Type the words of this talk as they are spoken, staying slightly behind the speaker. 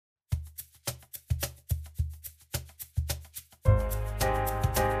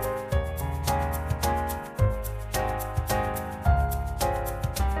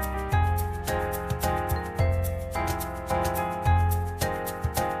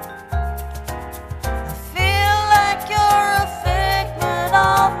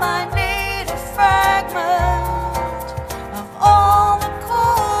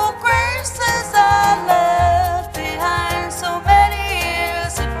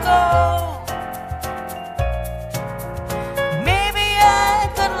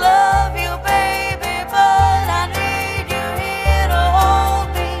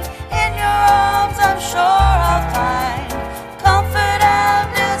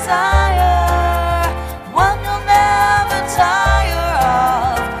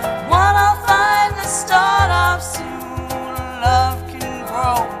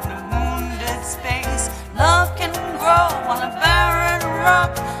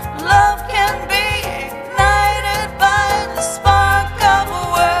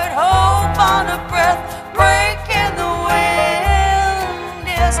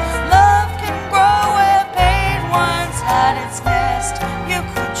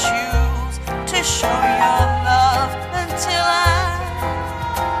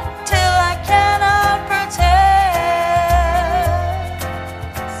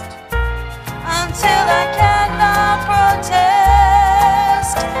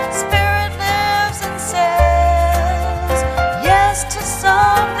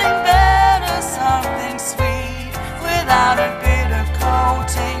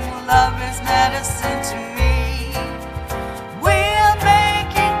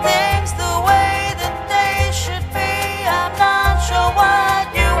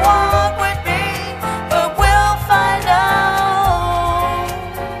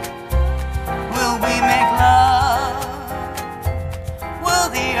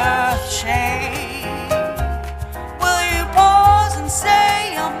shame? Will you pause and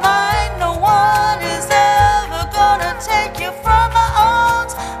say you're mine? No one is ever gonna take you from my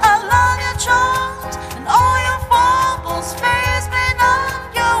arms. I love your charms and all your foibles face me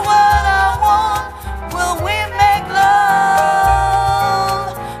none. You're what I want. Will we make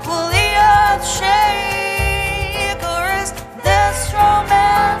love? Will the earth shake? Or is this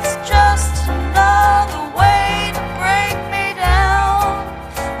romance just another way to break me down?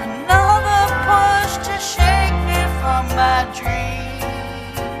 Another push to shake me from my dreams.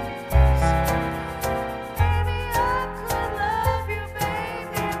 Maybe I could love you,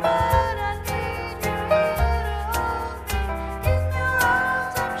 baby, but I need you here to hold me. In your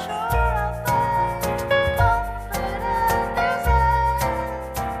arms, I'm sure I'll find comfort and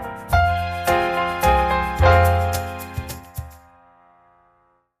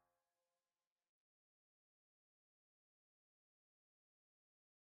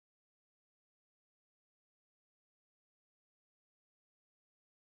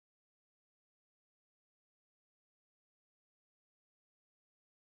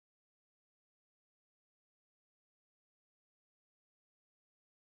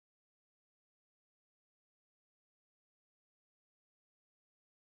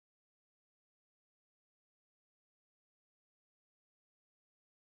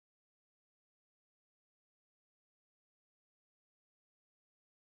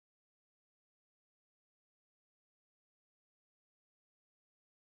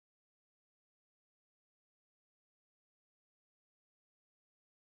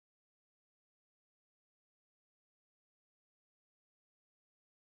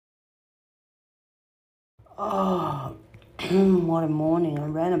Oh, what a morning. I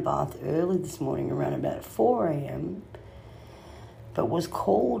ran a bath early this morning, around about 4 a.m, but was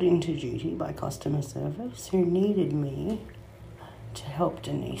called into duty by customer service who needed me to help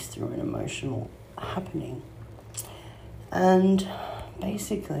Denise through an emotional happening. And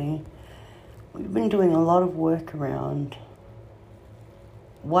basically, we've been doing a lot of work around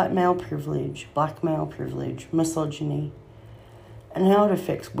white male privilege, black male privilege, misogyny, and how it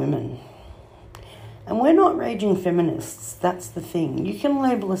affects women. And we're not raging feminists, that's the thing. You can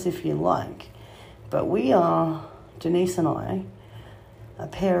label us if you like, but we are, Denise and I, a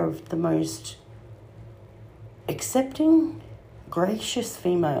pair of the most accepting, gracious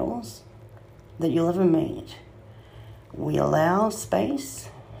females that you'll ever meet. We allow space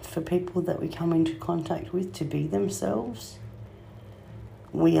for people that we come into contact with to be themselves.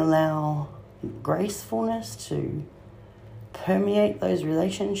 We allow gracefulness to permeate those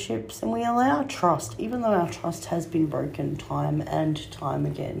relationships, and we allow trust, even though our trust has been broken time and time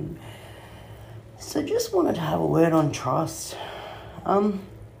again. So just wanted to have a word on trust. The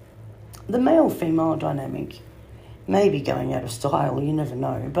male-female dynamic may be going out of style, you never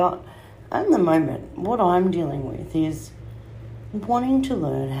know, but at the moment, what I'm dealing with is wanting to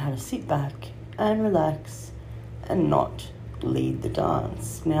learn how to sit back and relax and not lead the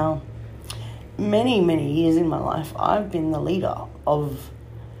dance. Now, many years in my life, I've been the leader of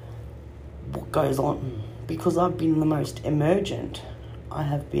what goes on because I've been the most emergent. I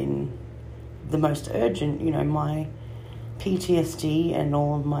have been the most urgent. My PTSD and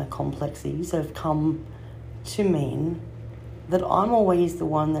all of my complexities have come to mean that I'm always the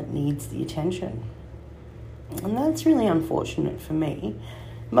one that needs the attention. And that's really unfortunate for me,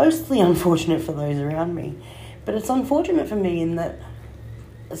 mostly unfortunate for those around me. But it's unfortunate for me in that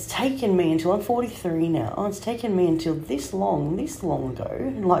it's taken me until I'm 43 now. It's taken me until this long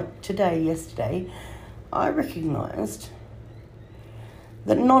ago, like today, yesterday, I recognised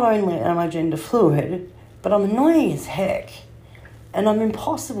that not only am I gender fluid, but I'm annoying as heck and I'm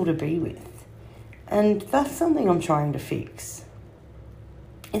impossible to be with. And that's something I'm trying to fix.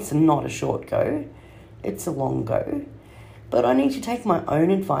 It's not a short go, it's a long go. But I need to take my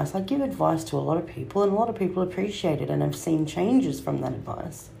own advice. I give advice to a lot of people, and a lot of people appreciate it and have seen changes from that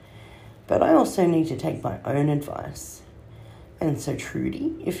advice. But I also need to take my own advice. And so,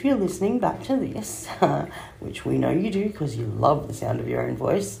 Trudy, if you're listening back to this, which we know you do because you love the sound of your own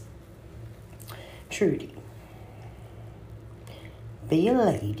voice, Trudy, be a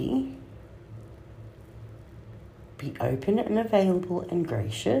lady, be open and available and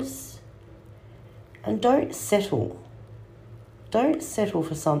gracious, and don't settle. Don't settle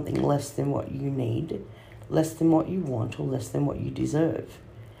for something less than what you need, less than what you want, or less than what you deserve.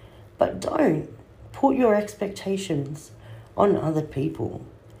 But don't put your expectations on other people.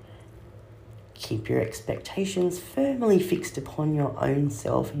 Keep your expectations firmly fixed upon your own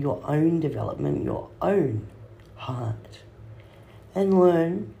self, your own development, your own heart. And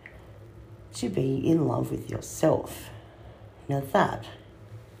learn to be in love with yourself. Now that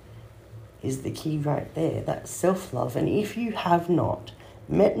is the key right there, that self-love. And if you have not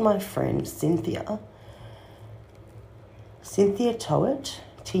met my friend Cynthia Toet,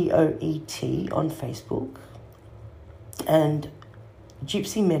 Toet on Facebook, and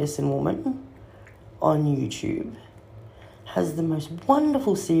Gypsy Medicine Woman on YouTube, has the most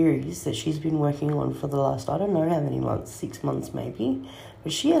wonderful series that she's been working on for the last, I don't know how many months, 6 months maybe,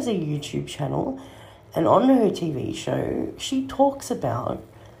 but she has a YouTube channel, and on her TV show, she talks about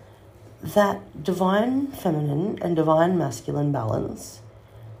that divine feminine and divine masculine balance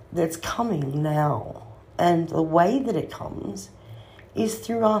that's coming now. And the way that it comes is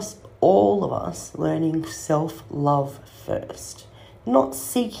through us, all of us, learning self-love first. Not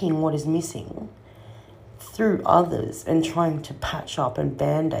seeking what is missing through others and trying to patch up and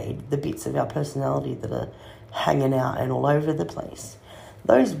band-aid the bits of our personality that are hanging out and all over the place.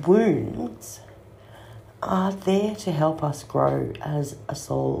 Those wounds are there to help us grow as a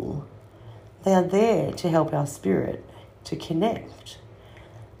soul. They are there to help our spirit to connect.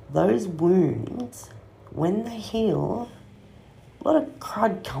 Those wounds, when they heal, a lot of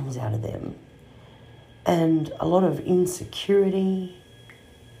crud comes out of them. And a lot of insecurity,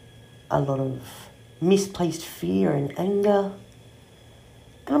 a lot of misplaced fear and anger.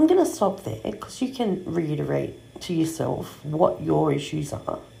 And I'm going to stop there because you can reiterate to yourself what your issues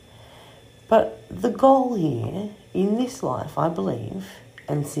are. But the goal here in this life, I believe,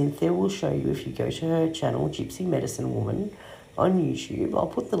 and Cynthia will show you if you go to her channel, Gypsy Medicine Woman, on YouTube. I'll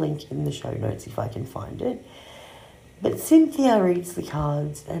put the link in the show notes if I can find it. But Cynthia reads the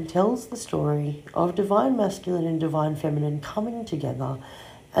cards and tells the story of divine masculine and divine feminine coming together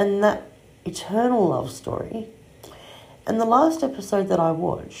and that eternal love story. And the last episode that I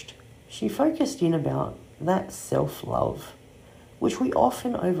watched, she focused in about that self-love, which we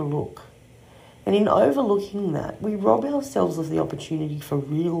often overlook. And in overlooking that, we rob ourselves of the opportunity for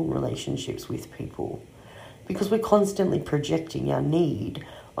real relationships with people because we're constantly projecting our need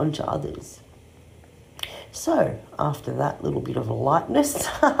onto others. So, after that little bit of a lightness,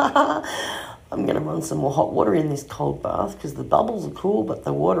 I'm going to run some more hot water in this cold bath because the bubbles are cool, but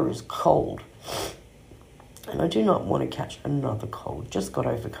the water is cold. And I do not want to catch another cold. Just got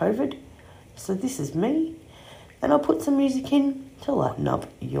over COVID. So this is me. And I'll put some music in to lighten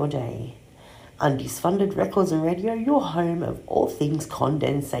up your day. Undies Funded Records and Radio, your home of all things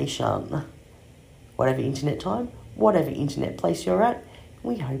condensation. Whatever internet time, whatever internet place you're at,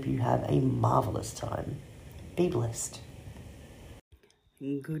 we hope you have a marvellous time. Be blessed.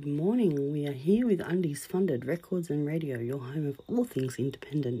 Good morning. We are here with Undies Funded Records and Radio, your home of all things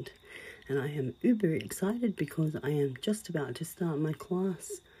independent. And I am uber excited because I am just about to start my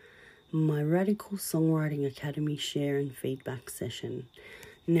class, my Radical Songwriting Academy share and feedback session.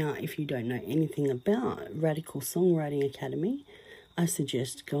 Now, if you don't know anything about Radical Songwriting Academy, I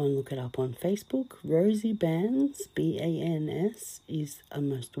suggest go and look it up on Facebook. Rosie Bands, B-A-N-S, is a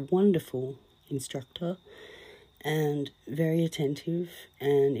most wonderful instructor and very attentive.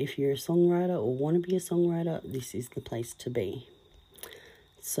 And if you're a songwriter or want to be a songwriter, this is the place to be.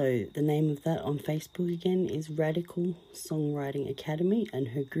 So the name of that on Facebook again is Radical Songwriting Academy, and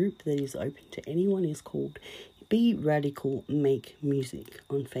her group that is open to anyone is called Be Radical Make Music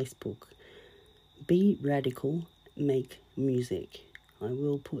on Facebook. Be Radical Make Music. I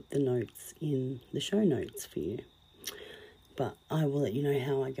will put the notes in the show notes for you. But I will let you know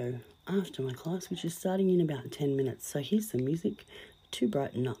how I go after my class, which is starting in about 10 minutes. So here's some music to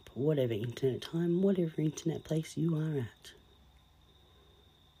brighten up whatever internet time, whatever internet place you are at.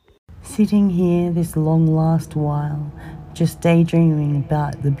 Sitting here this long last while, just daydreaming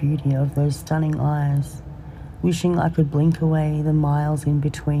about the beauty of those stunning eyes, wishing I could blink away the miles in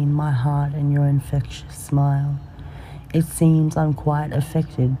between my heart and your infectious smile. It seems I'm quite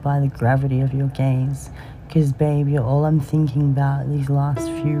affected by the gravity of your gaze, 'cause babe, you're all I'm thinking about these last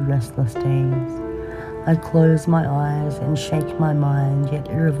few restless days. I close my eyes and shake my mind, yet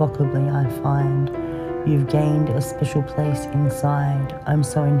irrevocably I find you've gained a special place inside. I'm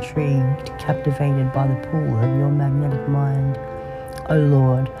so intrigued, captivated by the pull of your magnetic mind. Oh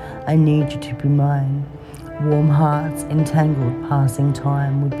Lord, I need you to be mine. Warm hearts, entangled passing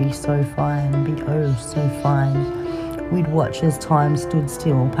time would be so fine, be oh so fine. We'd watch as time stood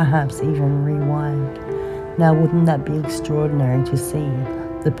still, perhaps even rewind. Now wouldn't that be extraordinary to see?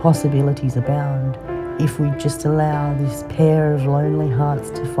 The possibilities abound, if we just allow this pair of lonely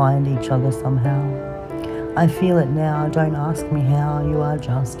hearts to find each other somehow. I feel it now, don't ask me how, you are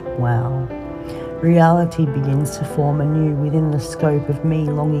just wow. Reality begins to form anew within the scope of me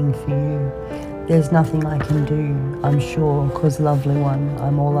longing for you. There's nothing I can do, I'm sure, 'cause lovely one,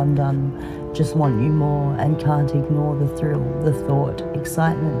 I'm all undone. Just want you more and can't ignore the thrill, the thought,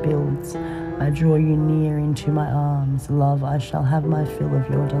 excitement builds. I draw you near into my arms. Love, I shall have my fill of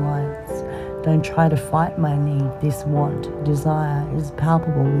your delights. Don't try to fight my need. This want, desire is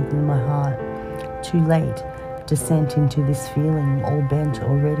palpable within my heart. Too late, descent into this feeling, all bent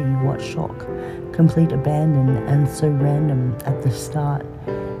already. What shock, complete abandon, and so random at the start.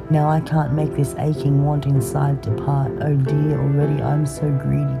 Now I can't make this aching want inside depart. Oh dear, already I'm so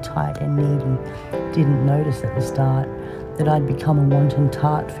greedy, tight and needy. Didn't notice at the start that I'd become a wanton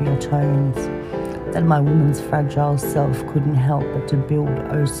tart for your tones. That my woman's fragile self couldn't help but to build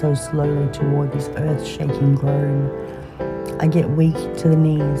oh so slowly toward this earth-shaking groan. I get weak to the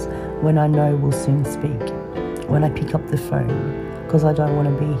knees when I know we'll soon speak. When I pick up the phone, 'cause I don't want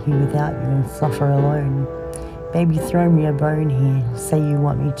to be here without you and suffer alone. Baby, throw me a bone here, say you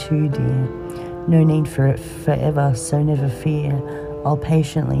want me too, dear. No need for it forever, so never fear. I'll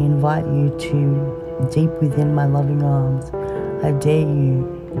patiently invite you to deep within my loving arms. I dare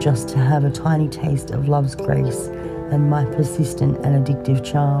you just to have a tiny taste of love's grace and my persistent and addictive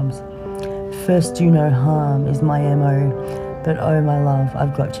charms. First, do no harm is my MO, but oh my love,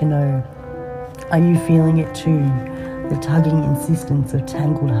 I've got to know. Are you feeling it too? The tugging insistence of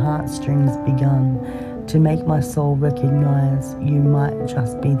tangled heartstrings begun to make my soul recognize you might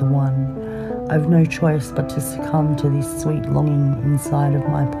just be the one. I've no choice but to succumb to this sweet longing inside of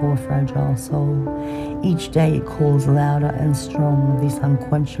my poor fragile soul. Each day it calls louder and strong, this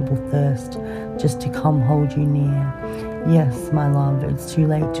unquenchable thirst just to come hold you near. Yes, my love, it's too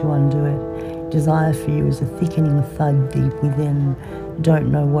late to undo it. Desire for you is a thickening thud deep within. Don't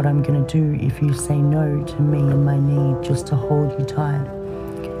know what I'm gonna do if you say no to me and my need just to hold you tight.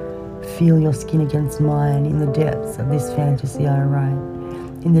 Feel your skin against mine in the depths of this fantasy I write.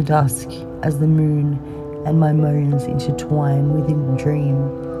 In the dusk, as the moon and my moans intertwine within a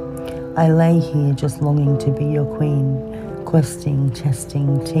dream, I lay here just longing to be your queen, questing,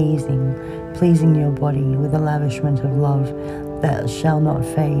 testing, teasing, pleasing your body with a lavishment of love that shall not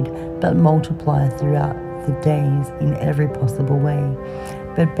fade, but multiply throughout the days in every possible way.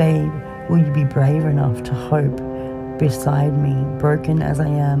 But babe, will you be brave enough to hope beside me? Broken as I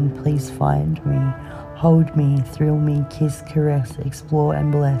am, please find me. Hold me, thrill me, kiss, caress, explore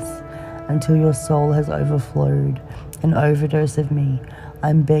and bless, until your soul has overflowed, an overdose of me.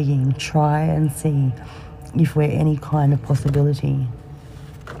 I'm begging, try and see if we're any kind of possibility.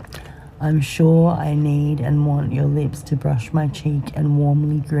 I'm sure I need and want your lips to brush my cheek and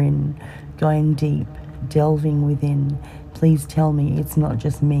warmly grin, going deep, delving within. Please tell me it's not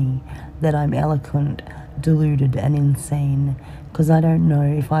just me, that I'm eloquent, deluded and insane, 'cause I don't know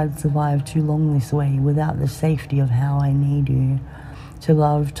if I'd survive too long this way without the safety of how I need you, to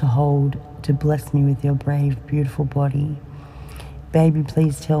love, to hold, to bless me with your brave, beautiful body. Baby,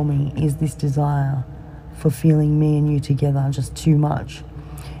 please tell me, is this desire for feeling me and you together just too much?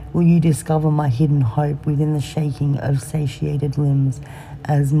 Will you discover my hidden hope within the shaking of satiated limbs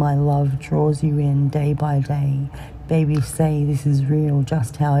as my love draws you in day by day? Baby, say this is real,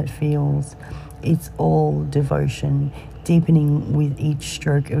 just how it feels. It's all devotion, deepening with each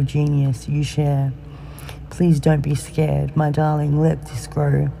stroke of genius you share. Please don't be scared, my darling, let this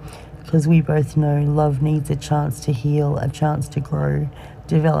grow, 'cause we both know love needs a chance to heal, a chance to grow,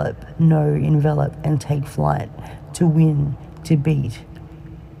 develop, know, envelop, and take flight, to win, to beat,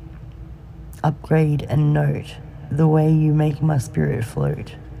 upgrade and note the way you make my spirit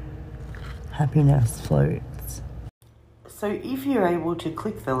float. Happiness floats. So if you're able to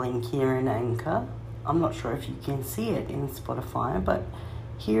click the link here in Anchor, I'm not sure if you can see it in Spotify, but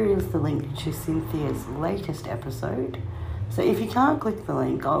here is the link to Cynthia's latest episode. So if you can't click the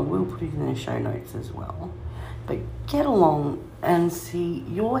link, I will put it in the show notes as well. But get along and see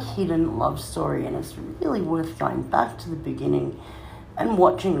your hidden love story, and it's really worth going back to the beginning and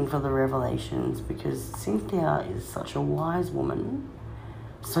watching for the revelations, because Cynthia is such a wise woman,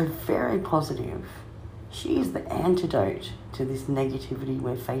 so very positive. She is the antidote to this negativity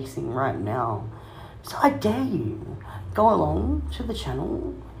we're facing right now. So I dare you, go along to the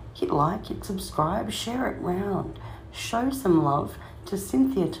channel, hit like, hit subscribe, share it round. Show some love to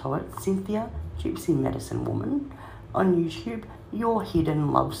Cynthia Toet, Cynthia Gypsy Medicine Woman, on YouTube, your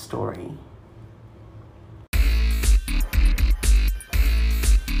hidden love story.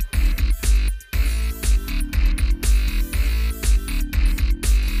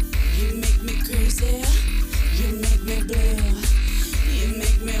 You make me crazy, you make me blue, you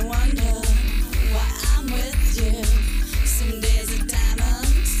make me wonder why I'm with you. Some days are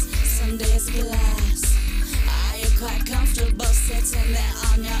diamonds, some days are glass. Are you quite comfortable sitting there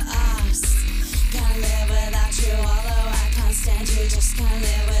on your ass? Can't live without you, although I can't stand you. Just can't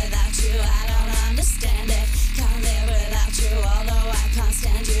live without you, I don't understand it. Can't live without you, although I can't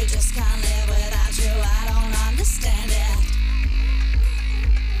stand you. Just can't live without you.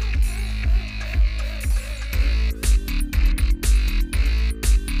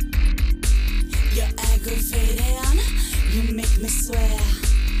 swear,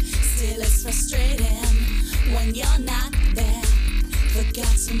 still it's frustrating when you're not there.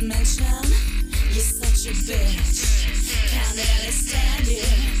 Forgot to mention, you're such a bitch. Can't really stand you,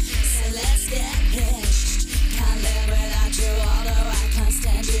 so let's get hitched. Can't live without you, although I can't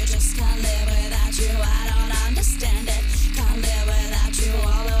stand you. Just can't live without you, I don't understand it. Can't live without you,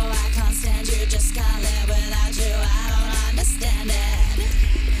 although I can't stand you. Just can't live without you, I don't understand it.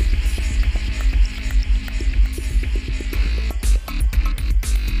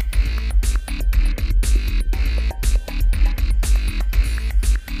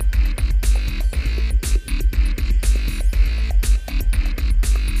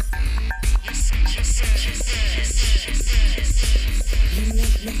 You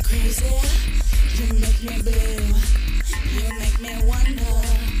make me crazy, you make me blue. You make me wonder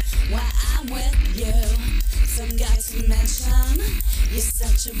why I'm with you. Forgot to mention, you're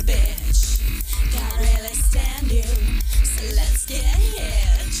such a bitch.